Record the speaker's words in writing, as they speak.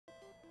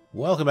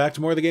Welcome back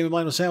to more of the Game of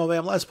Mind with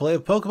SammoBam Let's Play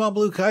of Pokemon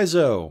Blue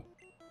Kaizo.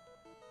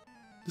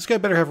 This guy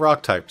better have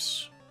rock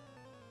types,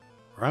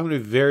 or I'm going to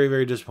be very,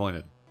 very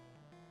disappointed.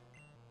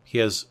 He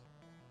has...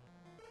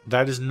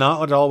 That is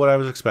not at all what I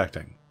was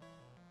expecting.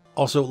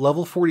 Also,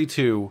 level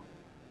 42.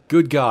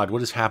 Good God,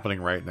 what is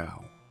happening right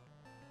now?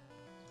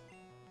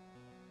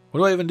 What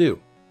do I even do?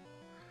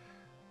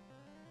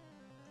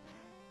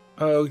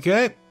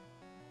 Okay.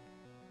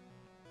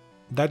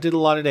 That did a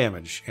lot of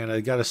damage, and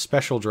I got a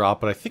special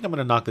drop, but I think I'm going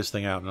to knock this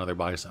thing out in another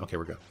body. Okay,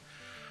 we're good.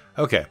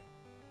 Okay.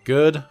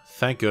 Good.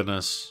 Thank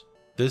goodness.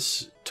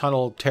 This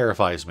tunnel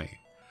terrifies me.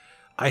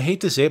 I hate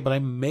to say it, but I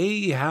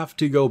may have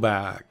to go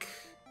back.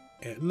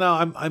 No,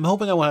 I'm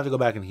hoping I won't have to go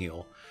back and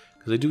heal,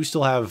 because I do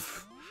still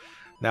have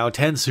now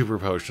 10 super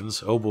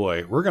potions. Oh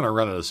boy, we're going to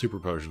run out of super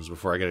potions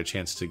before I get a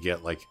chance to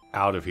get, like,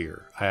 out of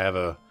here. I have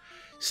a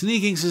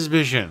sneaking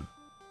suspicion.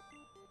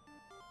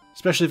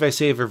 Especially if I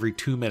save every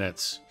 2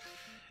 minutes.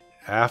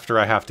 After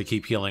I have to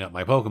keep healing up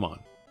my Pokemon.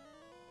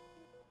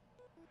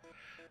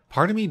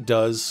 Part of me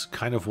does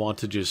kind of want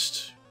to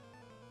just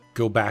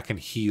go back and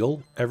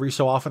heal every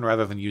so often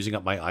rather than using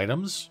up my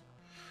items.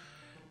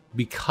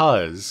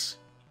 Because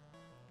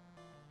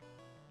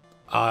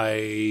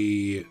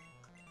I...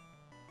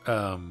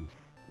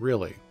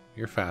 really?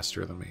 You're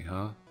faster than me,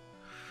 huh?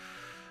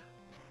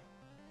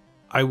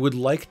 I would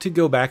like to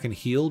go back and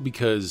heal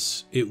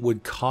because it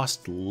would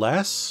cost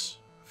less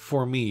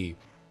for me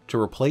to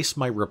replace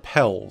my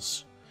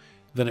repels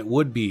than it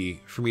would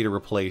be for me to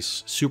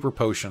replace super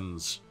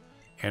potions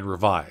and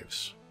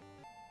revives.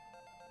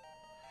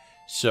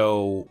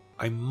 So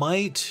I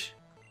might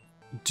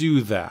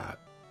do that.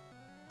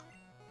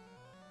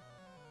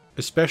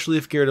 Especially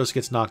if Gyarados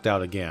gets knocked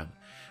out again.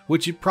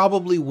 Which it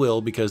probably will,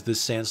 because this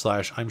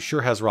Sandslash I'm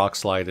sure has Rock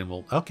Slide and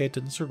will... Okay, it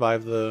didn't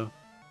survive the...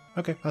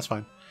 Okay, that's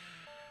fine.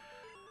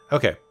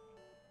 Okay.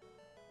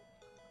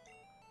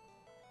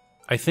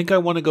 I think I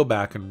want to go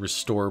back and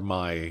restore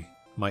my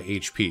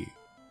HP.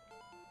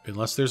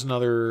 Unless there's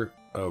another...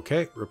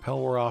 Okay, Repel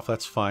wore off,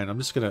 that's fine. I'm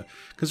just gonna...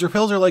 Because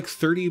Repels are like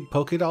 30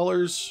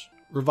 Poké-Dollars.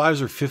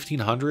 Revives are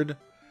 1,500.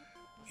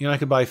 You know, I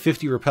could buy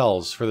 50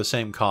 Repels for the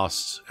same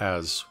costs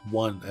as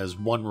one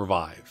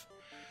Revive.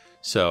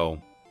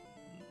 So,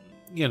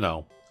 you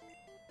know.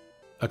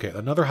 Okay,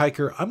 another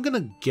Hiker. I'm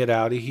gonna get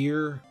out of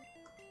here.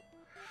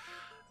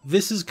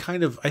 This is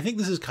kind of... I think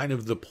this is kind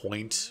of the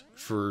point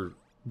for...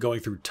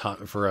 going through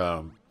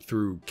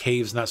through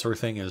caves and that sort of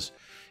thing, is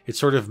it's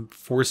sort of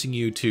forcing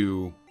you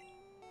to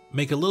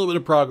make a little bit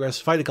of progress,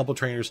 fight a couple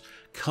trainers,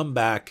 come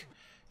back,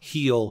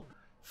 heal,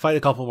 fight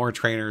a couple more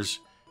trainers,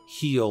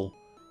 heal,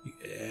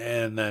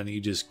 and then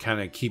you just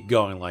kind of keep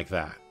going like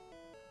that.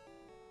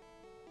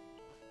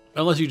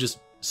 Unless you just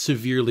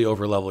severely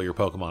overlevel your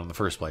Pokemon in the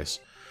first place,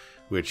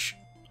 which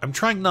I'm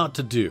trying not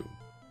to do.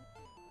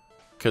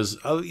 Because,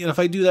 you know, if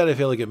I do that, I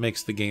feel like it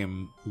makes the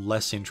game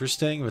less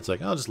interesting. If it's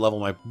like, I'll just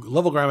level grind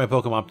my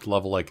Pokemon up to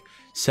level, like,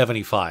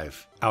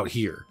 75 out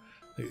here.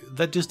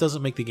 That just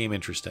doesn't make the game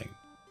interesting.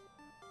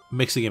 It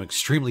makes the game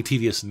extremely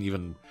tedious and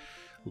even,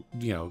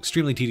 you know,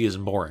 extremely tedious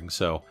and boring.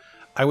 So,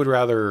 I would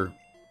rather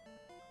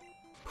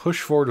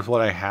push forward with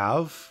what I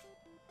have.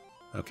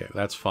 Okay,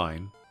 that's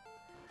fine.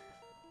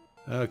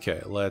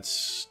 Okay,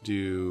 let's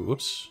do,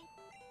 whoops.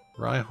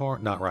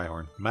 Rhyhorn, not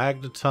Rhyhorn,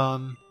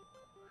 Magneton.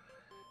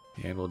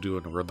 And we'll do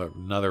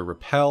another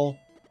Repel.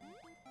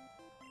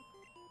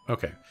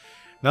 Okay.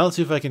 Now let's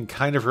see if I can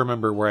kind of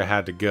remember where I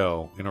had to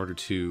go in order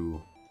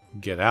to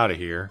get out of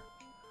here.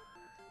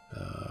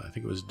 I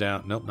think it was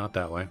down... Nope, not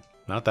that way.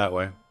 Not that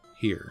way.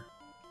 Here.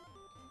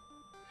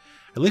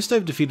 At least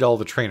I've defeated all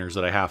the trainers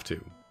that I have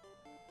to.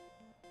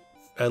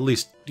 At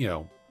least, you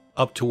know,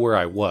 up to where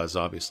I was,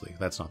 obviously.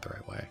 That's not the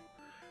right way.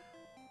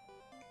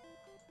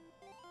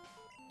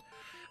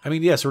 I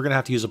mean, yes, we're going to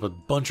have to use up a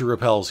bunch of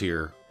Repels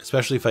here.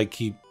 Especially if I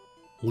keep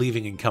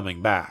leaving and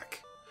coming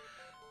back.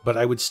 But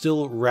I would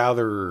still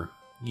rather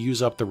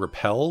use up the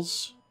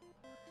Repels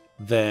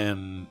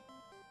than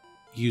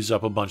use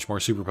up a bunch more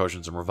Super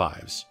Potions and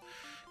Revives.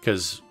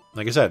 Because,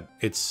 like I said,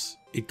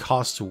 it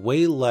costs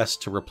way less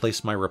to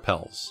replace my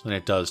Repels than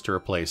it does to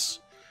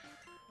replace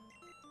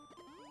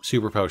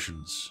Super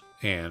Potions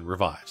and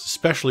Revives.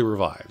 Especially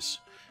Revives.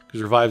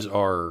 Because Revives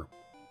are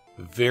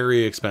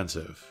very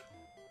expensive.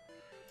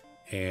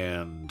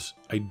 And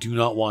I do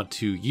not want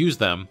to use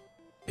them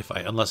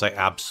unless I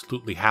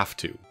absolutely have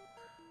to.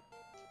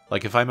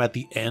 Like if I'm at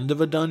the end of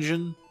a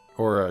dungeon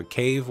or a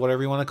cave,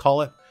 whatever you want to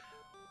call it,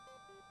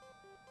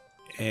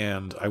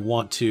 and I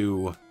want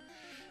to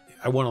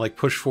like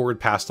push forward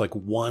past like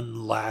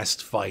one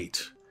last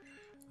fight,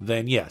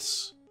 then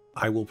yes,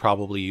 I will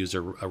probably use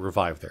a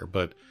revive there.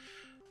 But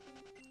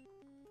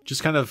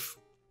just kind of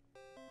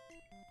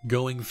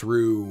going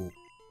through,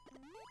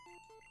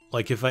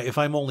 like if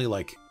I'm only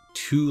like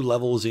 2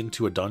 levels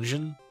into a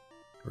dungeon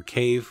or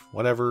cave,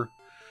 whatever,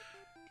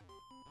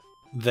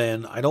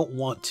 then I don't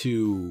want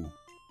to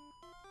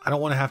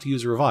have to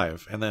use a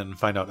revive and then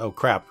find out, oh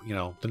crap, you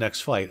know, the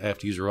next fight I have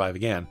to use a revive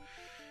again.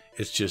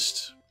 It's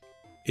just,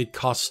 it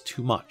costs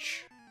too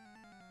much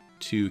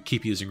to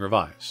keep using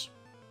revives.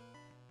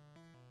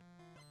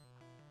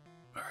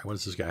 Alright, what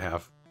does this guy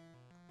have?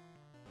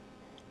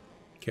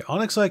 Okay,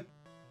 Onyx, like,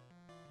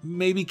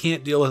 maybe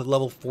can't deal with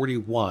level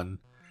 41.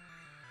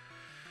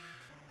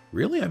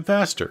 Really? I'm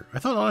faster. I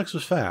thought Onyx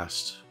was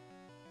fast.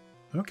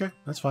 Okay,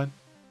 that's fine.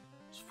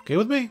 It's okay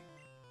with me.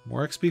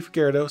 More XP for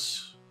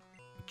Gyarados.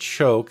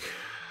 Choke.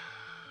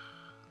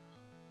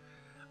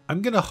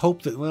 I'm gonna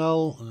hope that,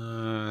 well,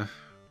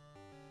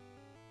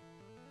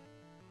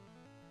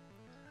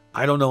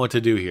 I don't know what to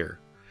do here.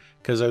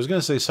 Because I was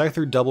gonna say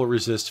Scyther double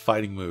resist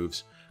fighting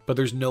moves, but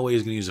there's no way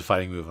he's gonna use a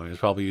fighting move. I mean, he's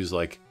probably use,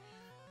 like,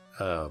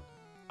 I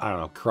don't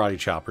know, Karate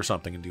Chop or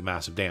something and do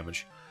massive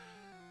damage.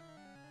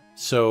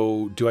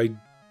 So, do I...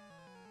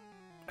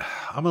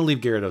 I'm gonna leave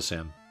Gyarados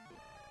in.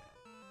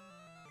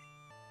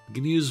 I'm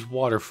gonna use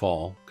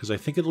Waterfall, because I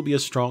think it'll be a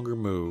stronger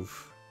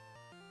move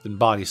than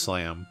Body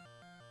Slam.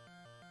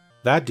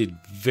 That did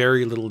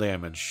very little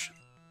damage.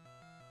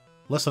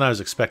 Less than I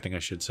was expecting, I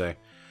should say.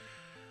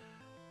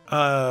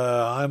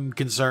 I'm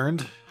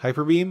concerned.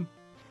 Hyper Beam?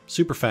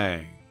 Super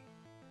Fang.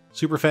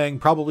 Super Fang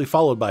probably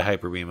followed by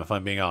Hyper Beam, if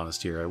I'm being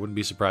honest here. I wouldn't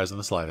be surprised in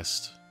the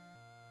slightest.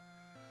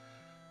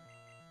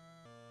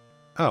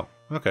 Oh,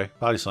 okay.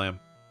 Body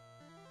Slam.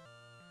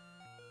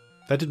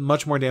 That did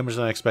much more damage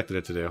than I expected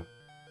it to do.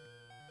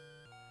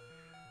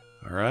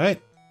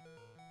 Alright.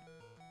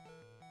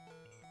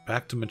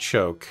 Back to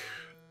Machoke.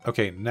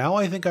 Okay, now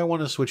I think I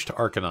want to switch to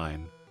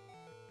Arcanine.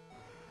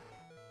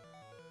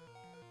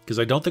 Because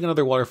I don't think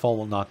another Waterfall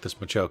will knock this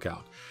Machoke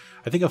out.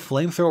 I think a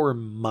Flamethrower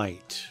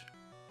might.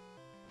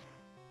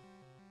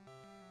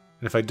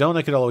 And if I don't,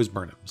 I could always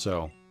burn him.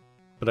 So,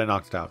 but I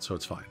knocked it out, so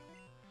it's fine.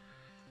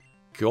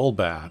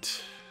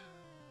 Golbat.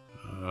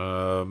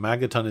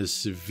 Magneton is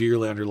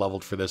severely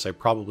underleveled for this. I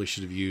probably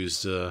should have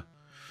used...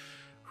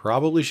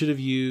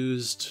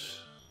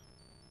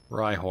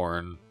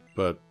 Rhyhorn,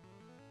 but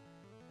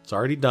it's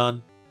already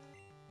done.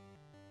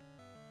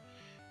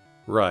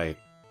 Right.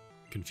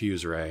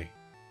 Confuse Ray.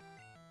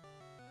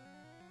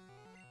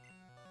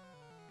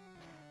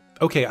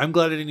 Okay, I'm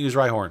glad I didn't use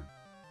Rhyhorn.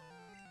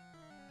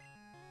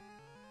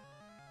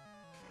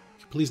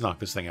 Please knock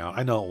this thing out.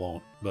 I know it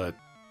won't, but...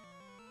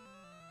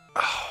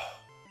 Oh,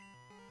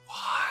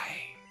 why?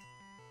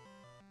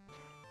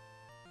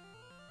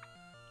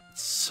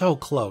 It's so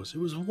close. It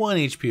was 1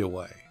 HP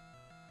away.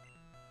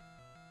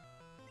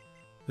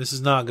 This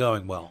is not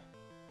going well.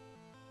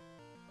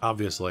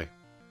 Obviously.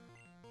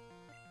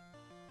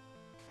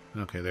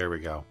 Okay, there we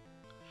go.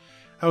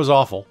 That was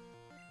awful.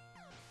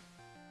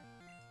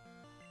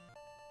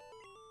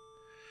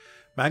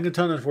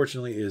 Magneton,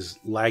 unfortunately, is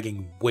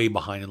lagging way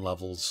behind in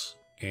levels,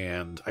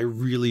 and I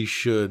really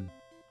should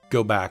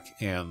go back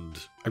and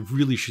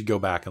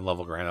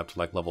level grind up to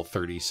like level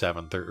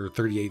 37 or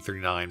 38,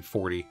 39,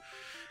 40,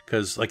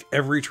 because like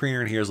every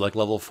trainer in here is like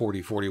level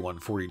 40, 41,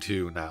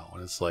 42 now,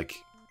 and it's like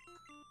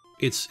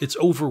it's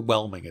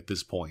overwhelming at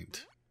this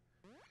point.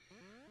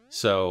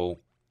 So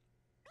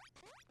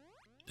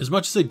as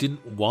much as I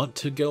didn't want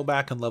to go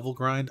back and level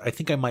grind, I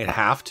think I might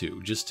have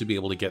to, just to be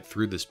able to get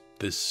through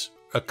this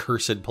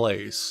accursed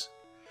place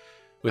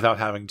without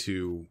having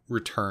to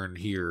return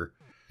here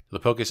to the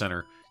Poké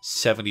Center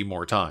 70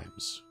 more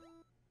times.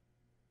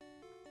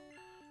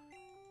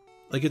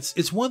 Like,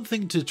 it's one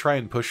thing to try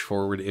and push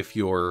forward if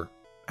you're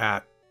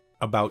at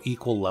about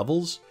equal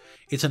levels.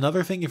 It's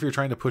another thing if you're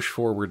trying to push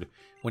forward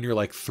when you're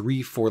like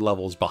 3-4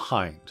 levels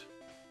behind,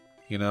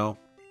 you know?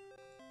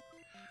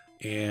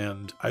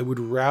 And I would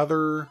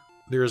rather...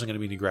 There isn't going to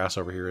be any grass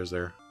over here, is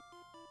there?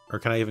 Or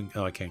can I even...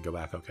 Oh, I can't go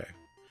back. Okay.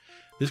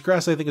 This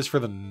grass, I think, is for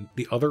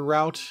the other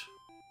route.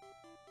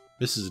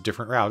 This is a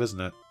different route, isn't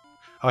it?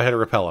 Oh, I had to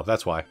rappel up.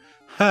 That's why.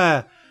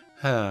 Ha!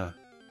 Ha!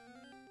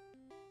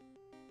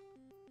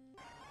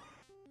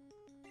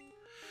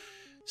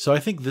 So I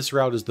think this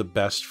route is the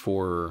best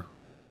for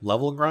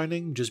level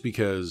grinding, just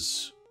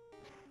because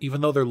even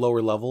though they're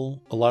lower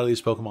level, a lot of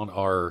these Pokemon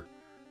are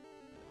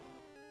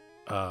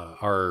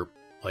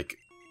like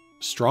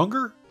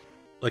stronger.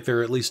 Like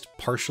they're at least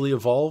partially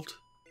evolved.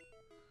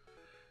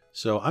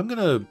 So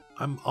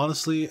I'm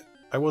honestly,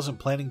 I wasn't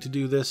planning to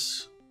do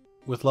this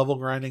with level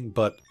grinding,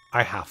 but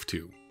I have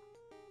to.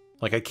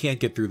 Like, I can't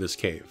get through this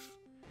cave.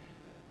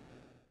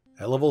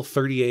 At level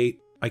 38,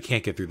 I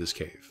can't get through this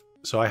cave.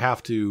 So I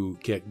have to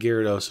get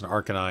Gyarados and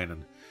Arcanine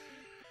and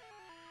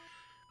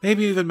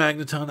maybe even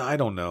Magneton, I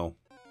don't know.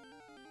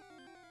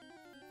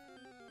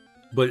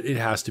 But it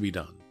has to be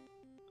done.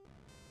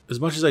 As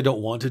much as I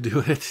don't want to do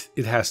it,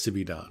 it has to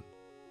be done.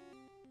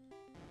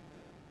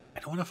 I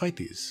don't want to fight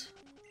these.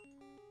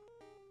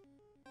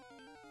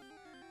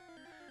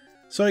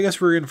 So I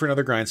guess we're in for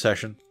another grind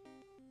session.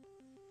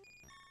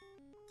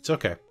 It's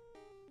okay.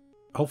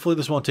 Hopefully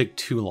this won't take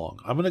too long.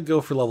 I'm going to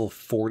go for level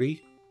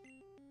 40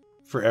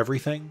 for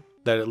everything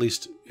that at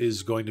least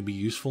is going to be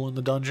useful in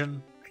the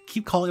dungeon. I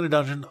keep calling it a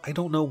dungeon. I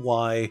don't know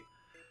why.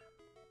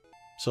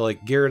 So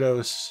like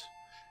Gyarados,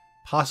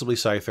 possibly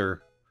Scyther,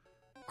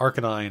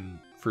 Arcanine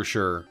for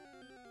sure.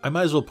 I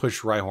might as well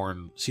push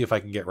Rhyhorn, see if I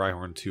can get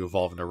Rhyhorn to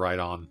evolve into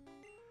Rhydon.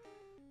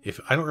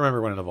 I don't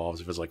remember when it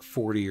evolves, if it's like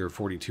 40 or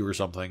 42 or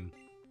something.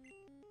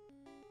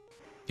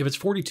 If it's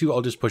 42,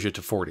 I'll just push it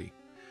to 40.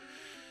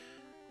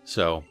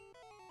 So,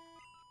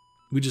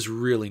 we just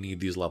really need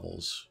these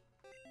levels.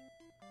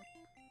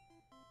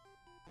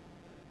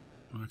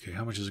 Okay,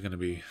 how much is it going to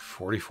be?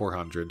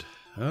 4,400.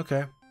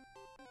 Okay.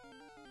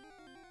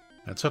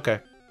 That's okay.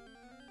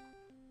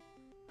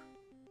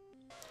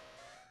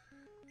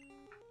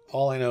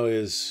 All I know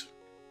is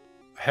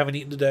I haven't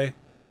eaten today,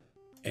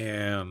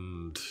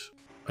 and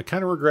I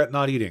kind of regret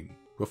not eating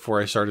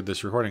before I started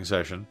this recording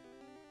session,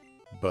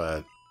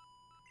 but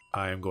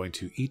I am going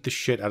to eat the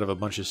shit out of a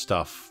bunch of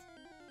stuff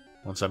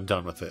once I'm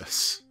done with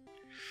this.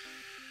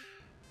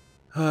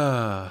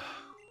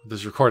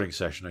 This recording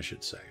session, I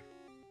should say.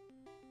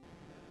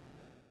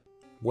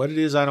 What it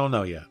is, I don't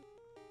know yet.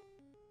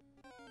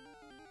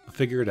 I'll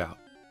figure it out.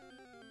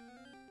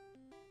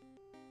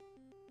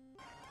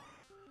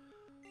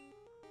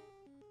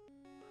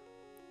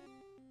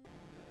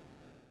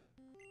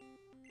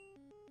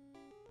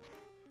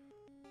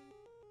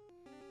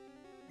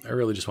 I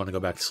really just want to go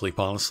back to sleep,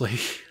 honestly.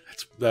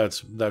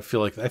 I feel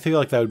like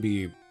that would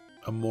be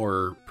a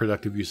more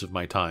productive use of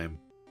my time,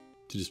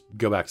 to just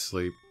go back to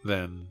sleep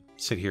than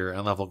sit here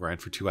and level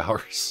grind for 2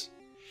 hours.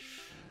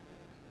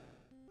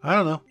 I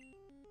don't know.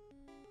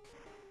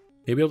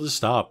 Maybe I'll just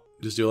stop.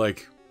 Just do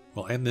like,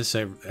 well, end this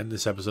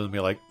episode and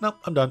be like, nope,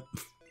 I'm done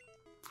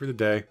for the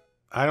day.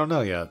 I don't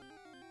know yet.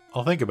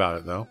 I'll think about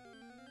it though.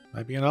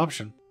 Might be an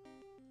option.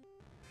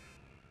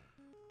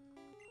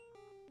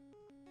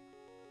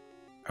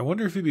 I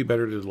wonder if it'd be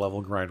better to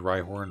level grind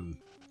Rhyhorn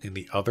in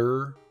the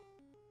other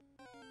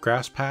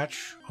grass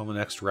patch on the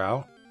next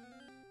route.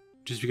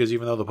 Just because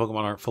even though the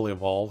Pokemon aren't fully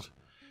evolved,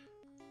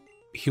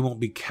 he won't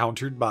be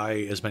countered by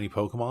as many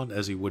Pokemon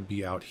as he would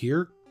be out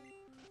here.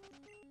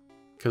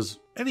 Because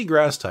any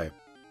grass type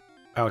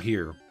out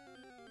here,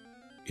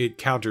 it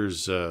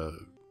counters,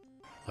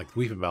 like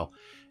Weeping Bell,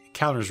 it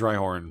counters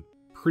Rhyhorn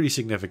pretty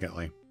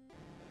significantly.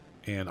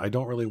 And I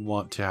don't really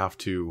want to have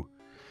to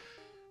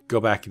go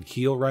back and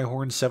heal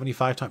Rhyhorn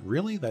 75 times.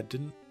 Really? That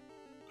didn't...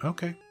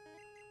 Okay.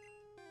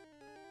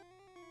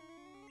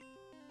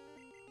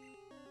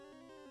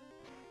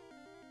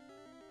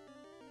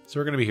 So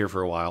we're going to be here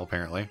for a while,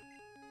 apparently.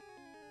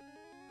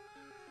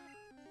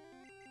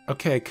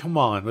 Okay, come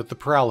on, with the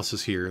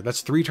paralysis here.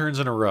 That's 3 turns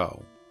in a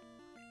row.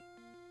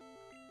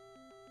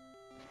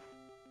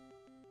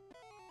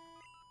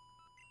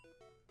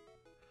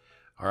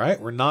 Alright,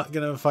 we're not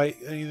going to fight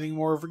anything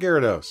more for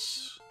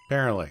Gyarados,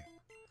 apparently.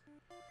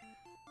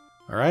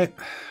 Alright,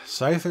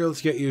 Scyther,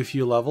 let's get you a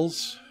few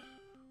levels.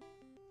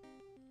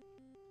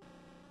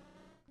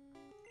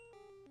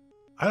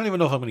 I don't even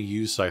know if I'm going to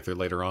use Scyther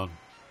later on.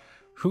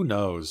 Who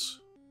knows?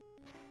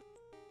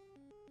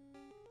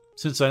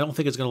 Since I don't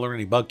think it's going to learn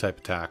any bug-type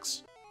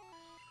attacks,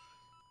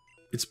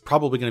 it's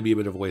probably going to be a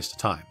bit of a waste of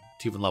time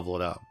to even level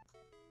it up.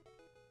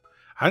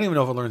 I don't even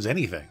know if it learns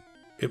anything.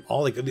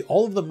 All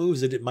of the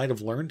moves that it might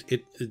have learned,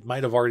 it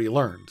might have already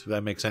learned, if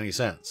that makes any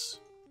sense.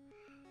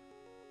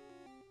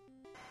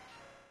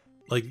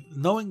 Like,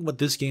 knowing what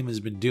this game has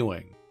been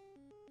doing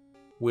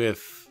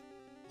with,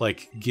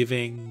 like,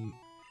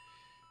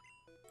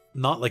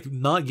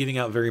 not giving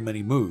out very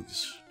many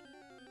moves.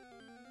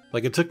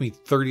 Like, it took me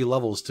 30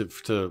 levels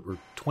or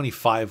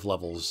 25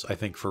 levels, I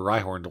think, for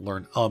Rhyhorn to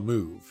learn a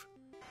move.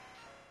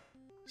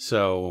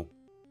 So,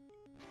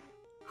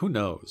 who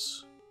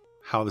knows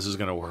how this is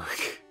going to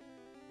work.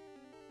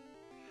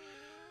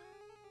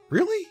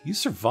 Really? You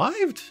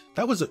survived?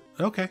 That was it.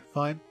 Okay,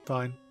 fine.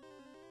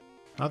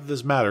 Not that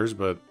this matters,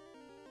 but...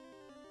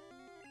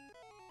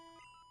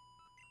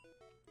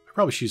 I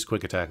probably should use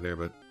Quick Attack there,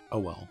 but oh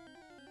well.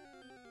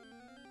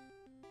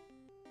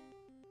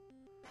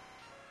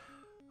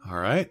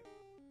 Alright.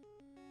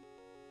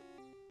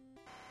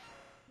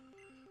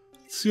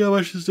 Let's see how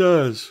much this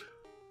does.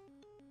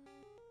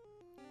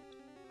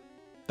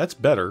 That's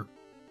better.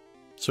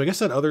 So I guess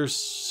that other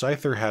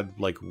Scyther had,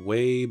 like,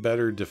 way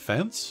better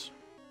defense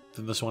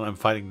than this one I'm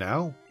fighting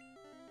now?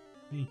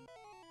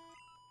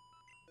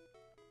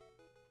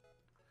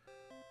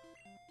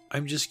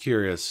 I'm just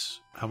curious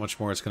how much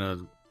more it's going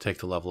to take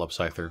to level up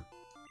Scyther.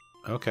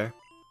 Okay.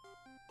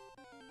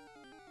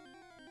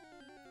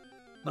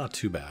 Not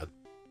too bad.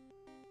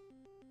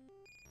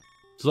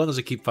 As long as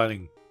I keep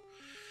fighting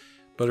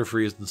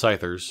Butterfrees and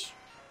Scythers,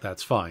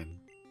 that's fine.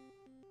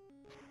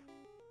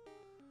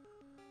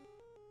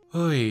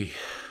 Oy.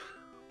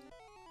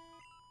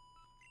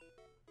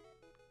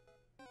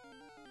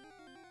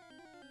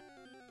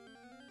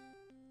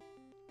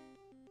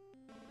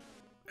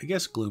 I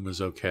guess Gloom is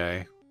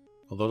okay.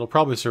 Although it'll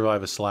probably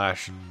survive a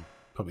slash and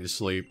put me to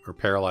sleep or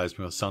paralyze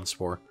me with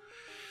Sunspore.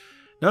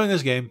 Knowing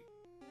this game.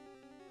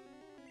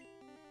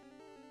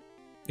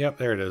 Yep,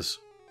 there it is.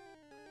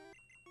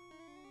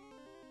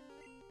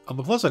 On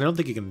the plus side, I don't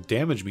think it can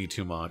damage me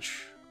too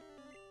much.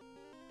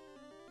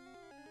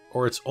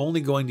 Or it's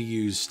only going to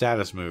use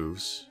status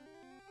moves.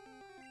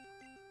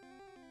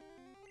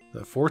 Is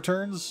that 4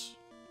 turns?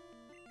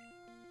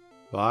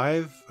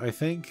 5, I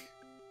think.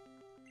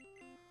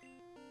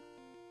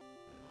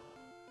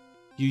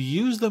 You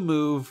use the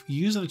move,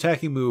 use an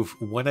attacking move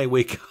when I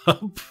wake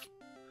up.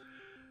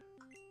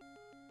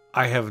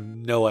 I have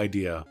no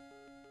idea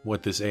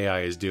what this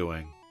AI is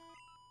doing.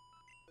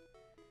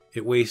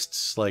 It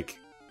wastes like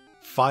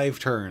 5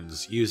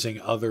 turns using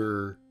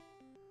other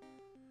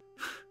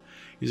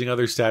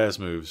status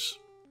moves.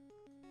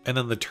 And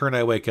then the turn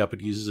I wake up,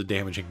 it uses a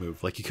damaging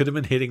move. Like, you could have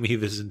been hitting me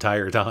this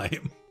entire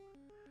time.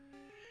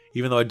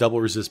 Even though I double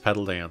resist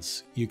Petal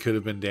Dance, you could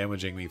have been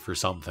damaging me for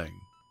something.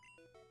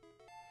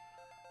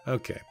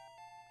 Okay.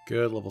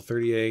 Good, level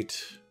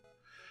 38.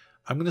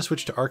 I'm going to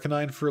switch to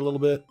Arcanine for a little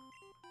bit.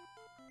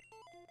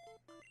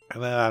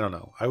 And then, I don't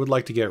know. I would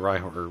like to get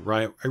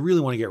Rhyhorn. I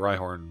really want to get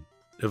Rhyhorn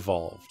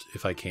evolved,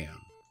 if I can.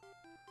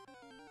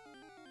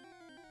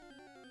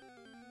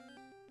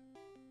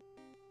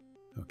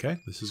 Okay,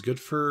 this is good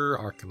for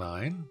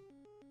Arcanine.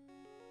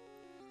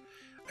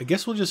 I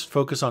guess we'll just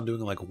focus on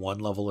doing like one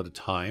level at a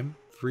time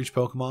for each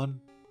Pokemon,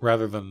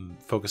 rather than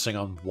focusing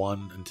on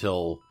one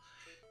until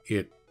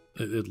it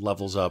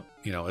levels up,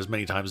 you know, as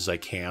many times as I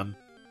can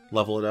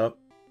level it up.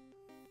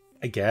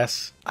 I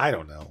guess. I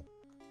don't know.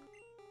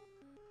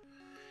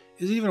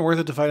 Is it even worth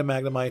it to fight a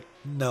Magnemite?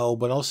 No,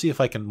 but I'll see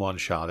if I can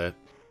one-shot it.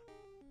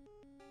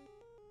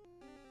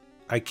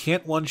 I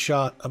can't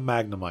one-shot a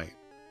Magnemite.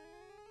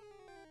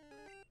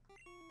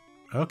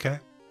 Okay.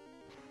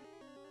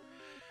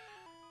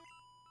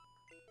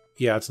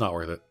 Yeah, it's not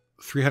worth it.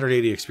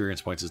 380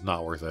 experience points is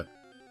not worth it.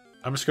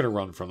 I'm just going to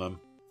run from them.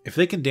 If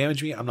they can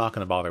damage me, I'm not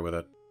going to bother with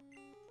it.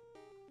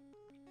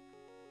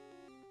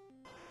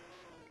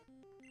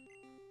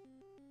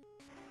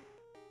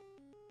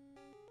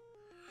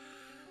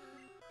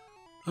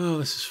 Oh,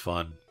 this is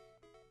fun.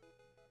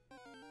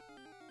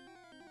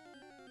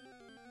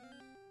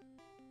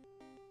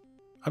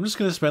 I'm just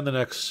going to spend the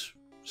next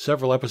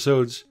several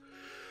episodes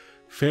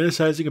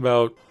fantasizing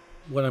about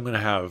what I'm going to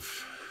have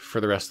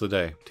for the rest of the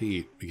day to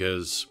eat,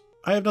 because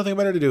I have nothing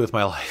better to do with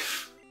my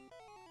life.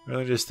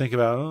 Rather just think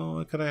about, oh,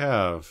 what could I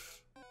have?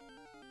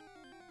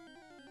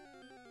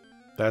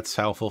 That's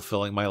how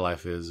fulfilling my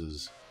life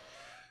is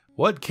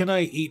what can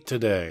I eat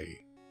today?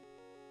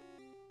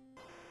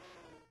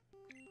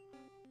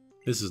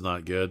 This is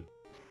not good.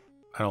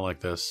 I don't like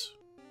this.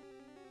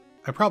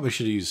 I probably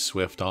should have used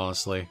Swift,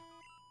 honestly.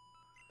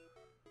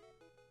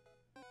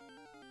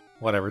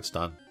 Whatever, it's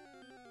done.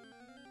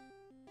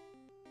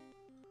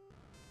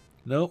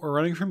 No, we're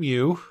running from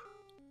you.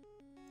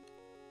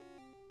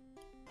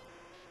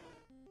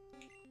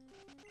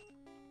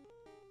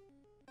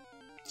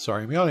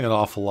 Sorry, I'm yawning an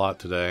awful lot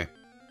today.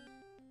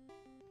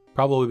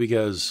 Probably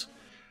because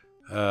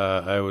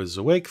I was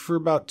awake for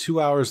about 2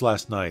 hours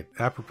last night,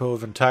 apropos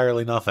of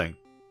entirely nothing.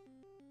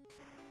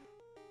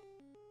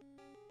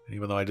 And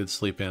even though I did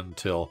sleep in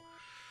until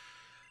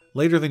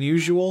later than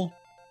usual,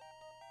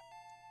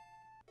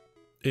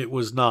 it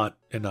was not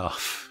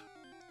enough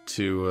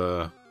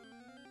to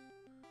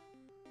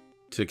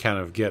kind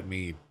of get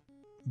me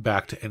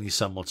back to any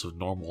semblance of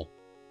normal.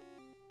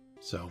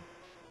 So,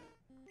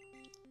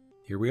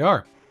 here we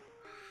are.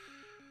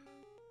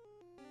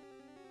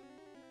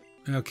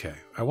 Okay,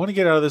 I want to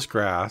get out of this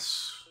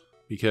grass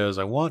because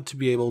I want to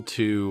be able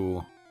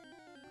to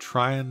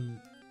try and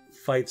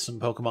fight some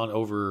Pokemon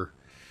over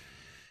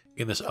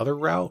in this other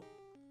route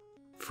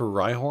for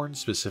Rhyhorn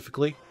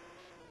specifically.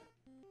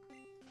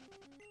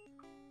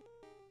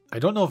 I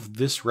don't know if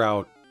this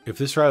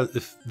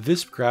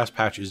grass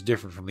patch is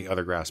different from the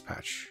other grass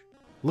patch.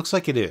 Looks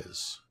like it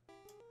is.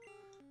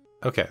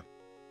 Okay,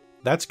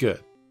 that's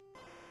good.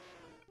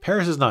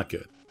 Paris is not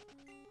good.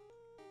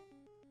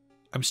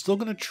 I'm still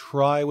gonna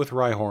try with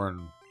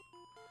Rhyhorn.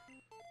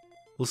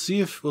 We'll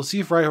see if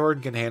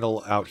Rhyhorn can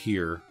handle out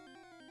here.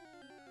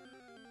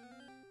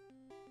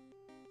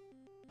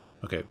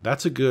 Okay,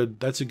 that's a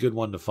good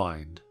one to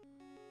find.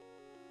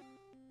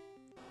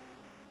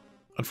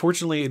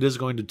 Unfortunately, it is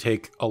going to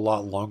take a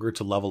lot longer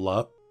to level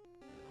up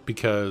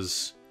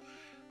because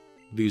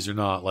these are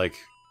not like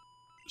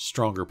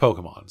stronger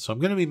Pokemon. So I'm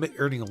going to be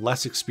earning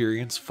less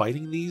experience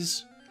fighting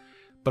these,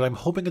 but I'm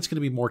hoping it's going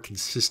to be more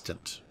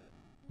consistent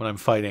when I'm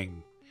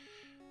fighting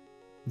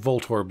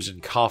Voltorbs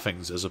and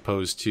Coughings as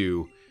opposed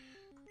to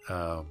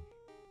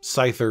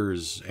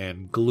Scythers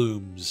and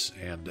Glooms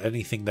and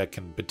anything that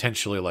can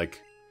potentially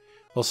like...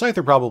 Well,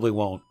 Scyther probably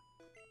won't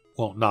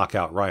knock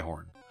out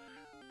Rhyhorn,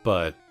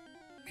 but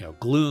you know,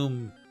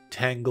 Gloom,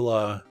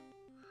 Tangela,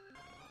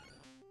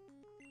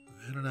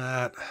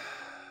 Venonat,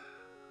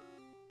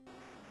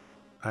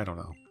 I don't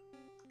know.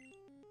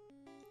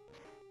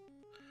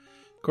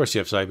 Of course you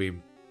have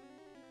Psybeam.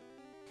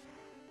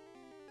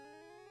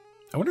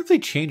 I wonder if they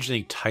changed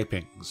any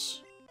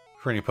typings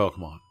for any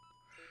Pokemon.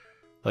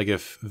 Like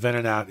if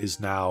Venonat is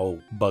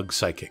now Bug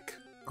Psychic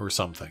or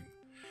something.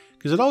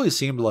 Because it always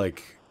seemed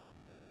like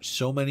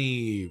so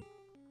many...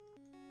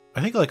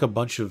 I think like a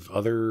bunch of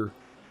other...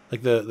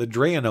 Like the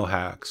Drayano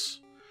hacks,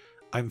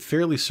 I'm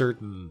fairly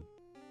certain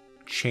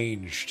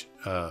changed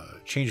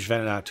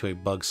Venonat to a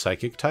Bug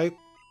Psychic type.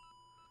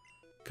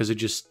 Because it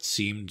just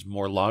seemed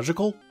more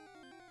logical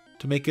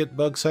to make it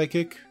Bug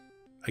Psychic,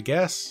 I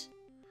guess.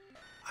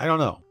 I don't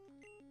know.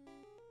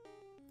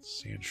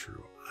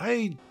 Sandshrew.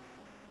 I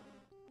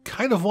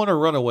kind of want to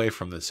run away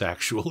from this,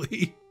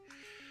 actually.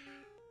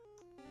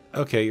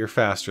 Okay, you're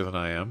faster than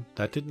I am.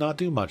 That did not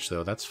do much,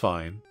 though. That's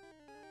fine.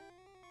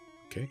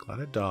 Okay,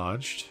 glad I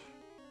dodged.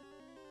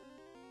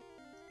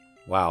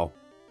 Wow.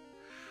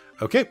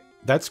 Okay,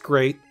 that's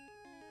great.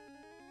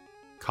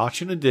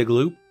 Caught you in a dig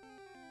loop.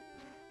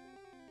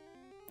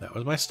 That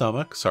was my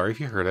stomach. Sorry if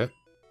you heard it.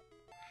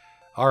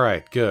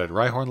 Alright, good.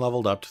 Rhyhorn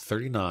leveled up to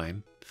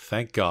 39.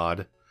 Thank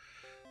God.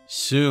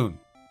 Soon,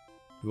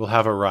 we'll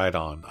have a ride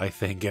on, I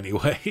think,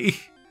 anyway.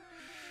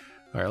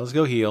 Alright, let's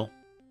go heal.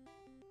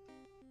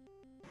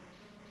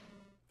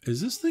 Is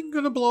this thing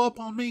going to blow up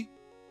on me?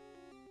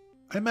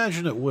 I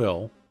imagine it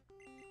will.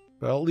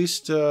 But at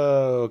least,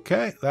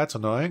 okay, that's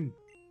annoying.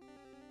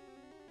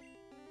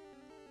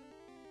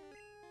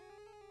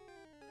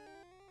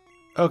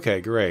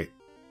 Okay, great.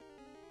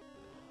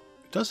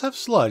 It does have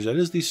Sludge. That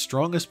is the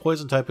strongest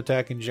poison type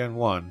attack in Gen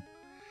 1.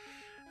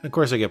 And of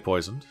course I get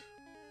poisoned.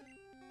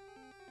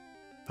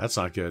 That's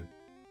not good.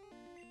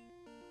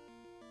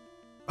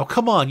 Oh,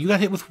 come on. You got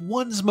hit with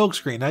one smoke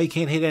screen. Now you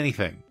can't hit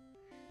anything.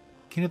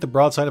 Can't hit the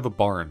broadside of a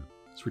barn.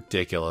 It's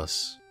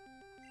ridiculous.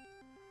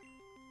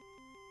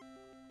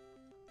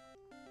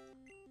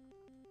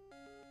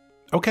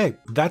 Okay,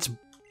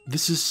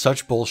 this is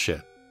such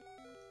bullshit.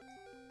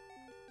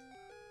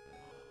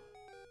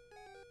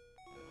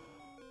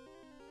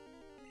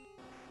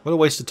 What a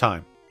waste of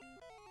time.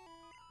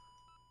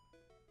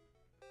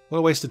 What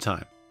a waste of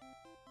time.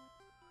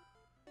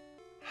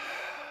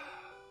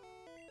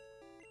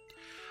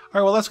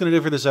 Alright, well that's going to do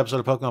it for this episode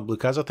of Pokemon Blue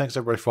Kaizo. Thanks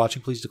everybody for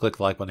watching. Please do click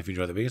the like button if you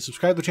enjoyed the video.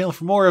 Subscribe to the channel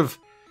for more of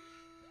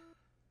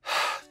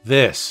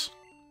this.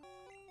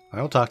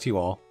 I will talk to you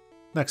all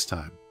next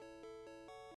time.